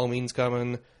 Halloween's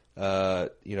coming. If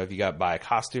you buy a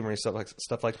costume or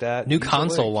stuff like that. New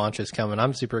console launches coming.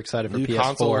 I'm super excited for PS4. New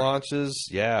console launches.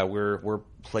 Yeah, we're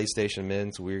PlayStation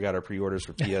men, so we got our pre-orders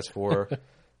for PS4.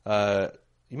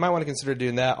 You might want to consider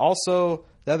doing that. Also,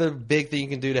 the other big thing you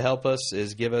can do to help us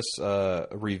is give us a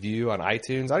review on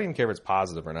iTunes. I don't even care if it's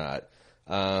positive or not.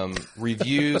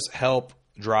 Reviews help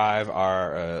drive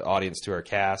our audience to our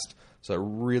cast, so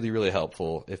really, really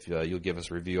helpful if you'll give us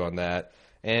a review on that.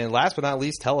 And last but not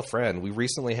least, tell a friend. We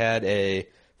recently had a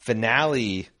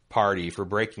finale party for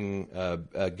Breaking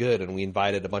Good, and we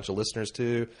invited a bunch of listeners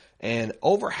to, and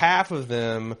over half of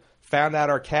them found out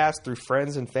our cast through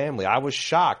friends and family. I was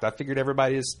shocked. I figured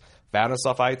everybody just found us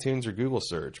off iTunes or Google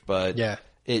search, but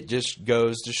it just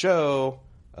goes to show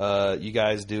you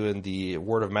guys doing the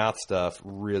word of mouth stuff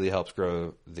really helps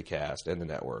grow the cast and the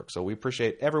network. So we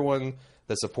appreciate everyone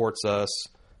that supports us.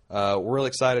 We're really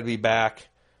excited to be back.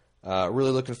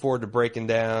 Really looking forward to breaking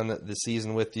down the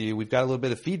season with you. We've got a little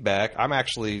bit of feedback. I'm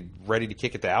actually ready to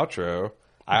kick it to outro.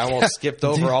 I almost skipped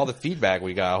over all the feedback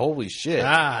we got. Holy shit.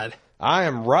 God. I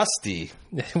am rusty.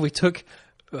 We took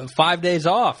 5 days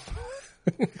off.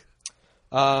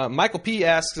 Michael P.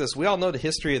 asks us, we all know the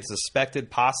history of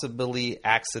suspected, possibly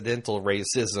accidental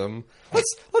racism.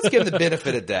 Let's give the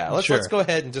benefit of that. Let's go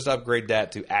ahead and just upgrade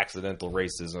that to accidental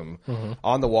racism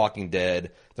on The Walking Dead.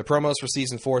 The promos for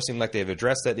Season 4 seem like they've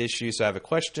addressed that issue, so I have a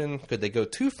question. Could they go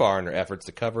too far in their efforts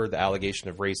to cover the allegation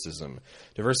of racism?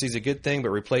 Diversity is a good thing,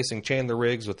 but replacing Chandler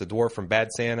Riggs with the dwarf from Bad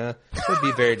Santa would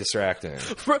be very distracting.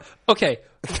 Okay,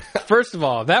 first of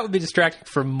all, that would be distracting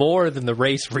for more than the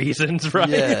race reasons, right?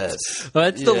 Yes.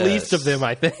 That's the least of them,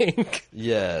 I think.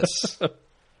 Yes.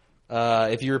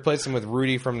 If you replace him with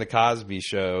Rudy from The Cosby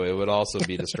Show, it would also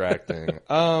be distracting.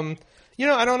 I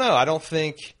don't know.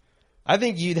 I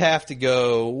think you'd have to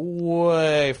go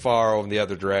way far over the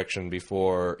other direction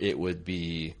before it would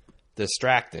be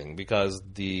distracting, because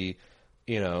the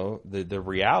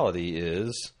reality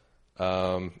is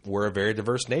we're a very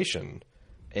diverse nation.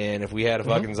 And if we had a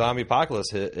fucking zombie apocalypse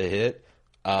hit,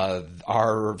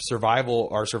 our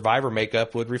survivor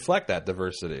makeup would reflect that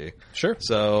diversity. Sure.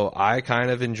 So I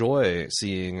kind of enjoy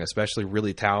seeing, especially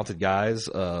really talented guys,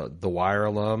 The Wire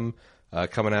alum,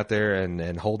 coming out there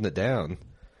and holding it down.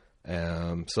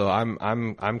 So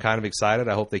I'm kind of excited.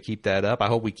 I hope they keep that up. I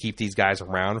hope we keep these guys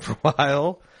around for a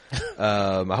while.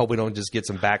 I hope we don't just get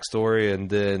some backstory and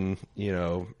then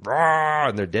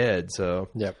and they're dead. So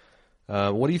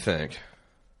what do you think?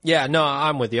 Yeah, no,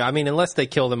 I'm with you. I mean, unless they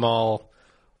kill them all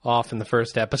off in the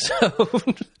first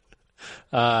episode,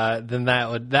 then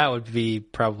that would be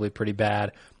probably pretty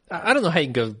bad. I don't know how you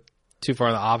can go too far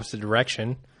in the opposite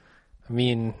direction. I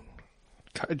mean,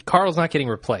 Carl's not getting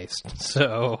replaced,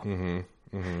 so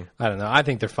I don't know. I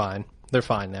think they're fine. They're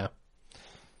fine now.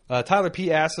 Tyler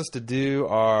P. asked us to do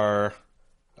our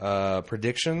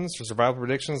predictions, for survival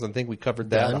predictions. I think we covered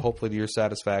that, hopefully to your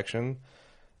satisfaction.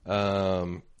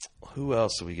 Who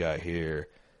else do we got here?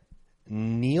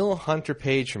 Neil Hunter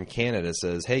Page from Canada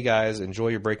says, "Hey guys, enjoy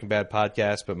your Breaking Bad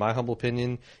podcast, but my humble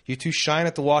opinion, you two shine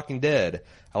at The Walking Dead.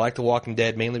 I like The Walking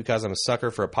Dead mainly because I'm a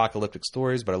sucker for apocalyptic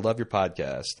stories, but I love your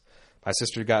podcast. My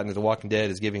sister got into The Walking Dead,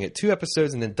 is giving it 2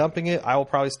 episodes and then dumping it. I will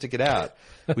probably stick it out.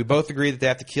 We both agree that they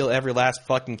have to kill every last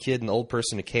fucking kid and old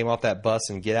person who came off that bus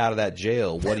and get out of that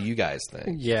jail. What do you guys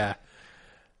think?" Yeah.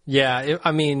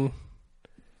 I mean,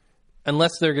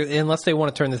 unless they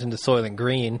want to turn this into Soylent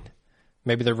Green,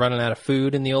 maybe they're running out of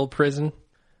food in the old prison.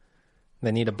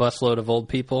 They need a busload of old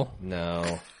people.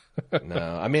 No.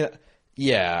 I mean,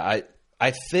 yeah,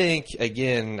 I think,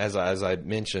 again, as I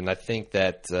mentioned, I think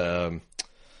that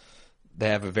they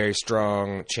have a very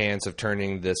strong chance of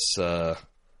turning this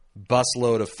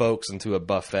busload of folks into a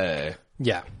buffet.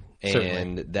 Yeah,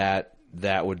 and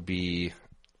that would be,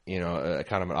 a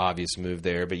kind of an obvious move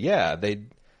there. But yeah,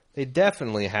 they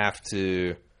definitely have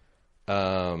to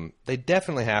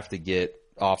get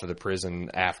off of the prison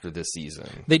after this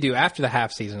season. They do, after the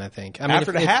half season, I think. I mean,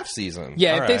 after the half season.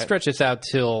 Yeah, All if they stretch this out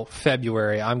till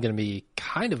February, I'm going to be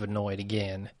kind of annoyed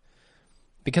again.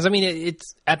 Because, I mean,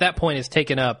 it's at that point, it's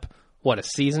taken up, a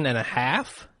season and a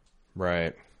half?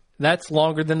 Right. That's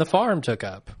longer than the farm took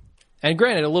up. And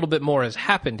granted, a little bit more has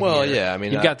happened here. Well, yeah, I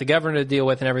mean... You've got the governor to deal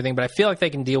with and everything, but I feel like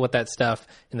they can deal with that stuff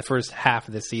in the first half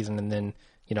of the season and then,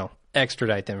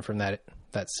 extradite them from that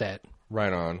set.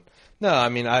 Right on. No, I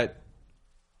mean,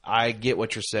 I get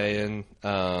what you're saying.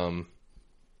 I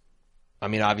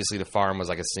mean, obviously the farm was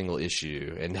like a single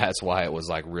issue, and that's why it was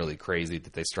like really crazy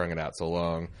that they strung it out so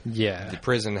long. Yeah. The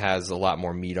prison has a lot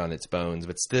more meat on its bones,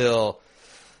 but still,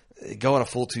 going a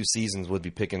full 2 seasons would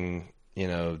be picking,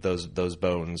 those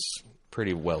bones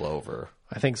pretty well over.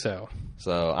 I think so.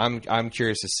 So I'm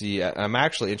curious to see. I'm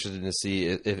actually interested to see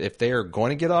if they are going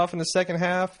to get off in the second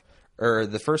half or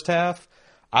the first half.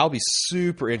 I'll be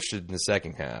super interested in the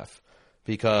second half.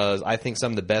 Because I think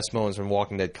some of the best moments from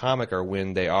Walking Dead comic are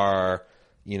when they are,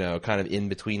 kind of in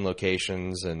between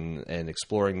locations and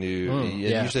exploring new.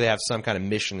 Usually they have some kind of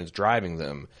mission that's driving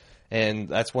them. And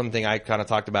that's one thing I kind of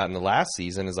talked about in the last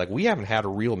season is like, we haven't had a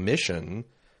real mission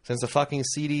since the fucking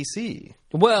CDC.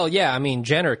 Well, yeah, I mean,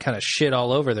 Jenner kind of shit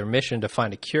all over their mission to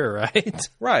find a cure, right?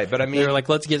 Right, but I mean... They were like,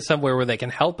 let's get somewhere where they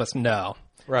can help us. No.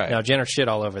 Right. No, Jenner shit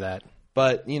all over that.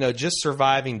 But, just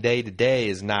surviving day to day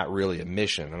is not really a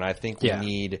mission. And I think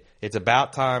it's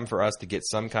about time for us to get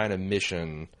some kind of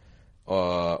mission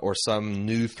or some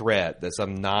new threat,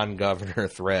 some non-governor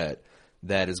threat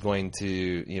that is going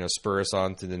to, spur us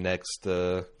on to the next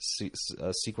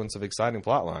sequence of exciting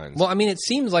plot lines. Well, I mean, it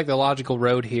seems like the logical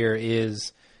road here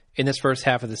is, in this first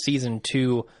half of the season,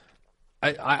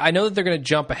 I know that they're going to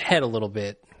jump ahead a little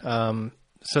bit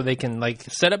so they can,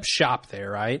 set up shop there,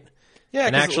 right? Yeah,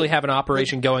 and actually have an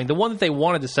operation going. The one that they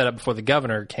wanted to set up before the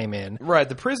governor came in. Right.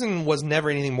 The prison was never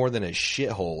anything more than a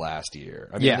shithole last year.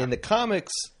 I mean, in the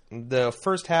comics, the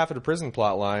first half of the prison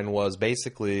plot line was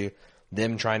basically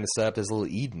them trying to set up this little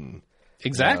Eden.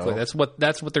 Exactly. That's what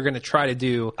they're going to try to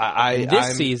do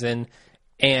this season.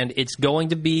 And it's going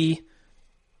to be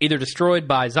either destroyed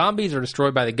by zombies or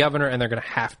destroyed by the governor, and they're going to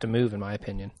have to move, in my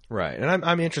opinion. Right. And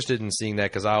I'm interested in seeing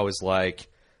that because I always like...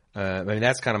 I mean,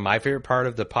 that's kind of my favorite part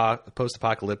of the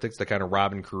post-apocalyptics, the kind of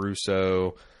Robin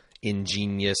Crusoe,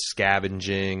 ingenious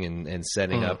scavenging and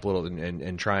setting up little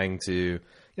and trying to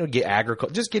get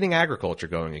getting agriculture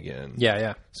going again.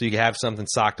 Yeah. So you can have something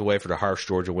socked away for the harsh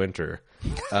Georgia winter.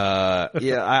 I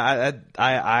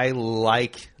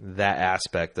like that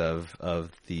aspect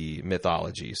of the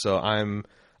mythology. So I'm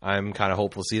kind of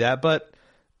hopeful to see that, but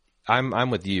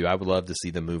I'm with you. I would love to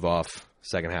see them move off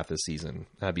second half of the season.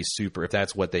 I'd be super. If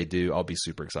that's what they do, I'll be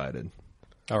super excited.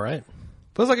 All right.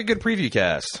 Feels like a good preview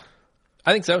cast.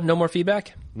 I think so. No more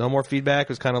feedback? No more feedback. It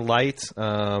was kind of light.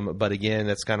 But again,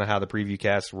 that's kind of how the preview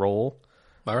casts roll.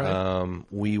 All right.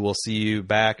 We will see you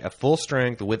back at full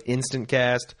strength with instant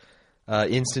cast,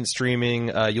 instant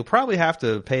streaming. You'll probably have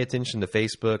to pay attention to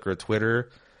Facebook or Twitter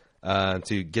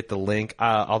to get the link.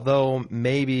 Although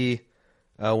maybe...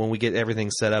 when we get everything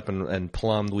set up and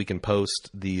plumbed, we can post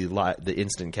the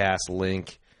instant cast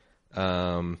link,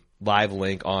 live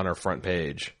link on our front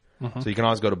page. Mm-hmm. So you can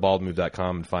always go to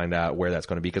baldmove.com and find out where that's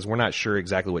going to be because we're not sure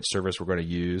exactly which service we're going to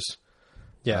use.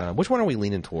 Yeah. Which one are we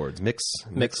leaning towards? Mixler.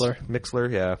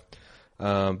 Mixler, yeah.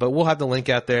 But we'll have the link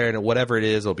out there, and whatever it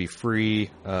is, it'll be free.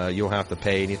 You don't have to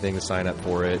pay anything to sign up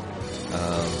for it.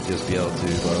 Just be able to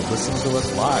listen to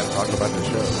us live, talk about the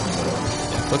show.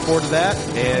 So, look forward to that,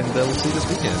 and we'll see you this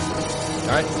weekend.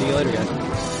 All right. See you later, guys.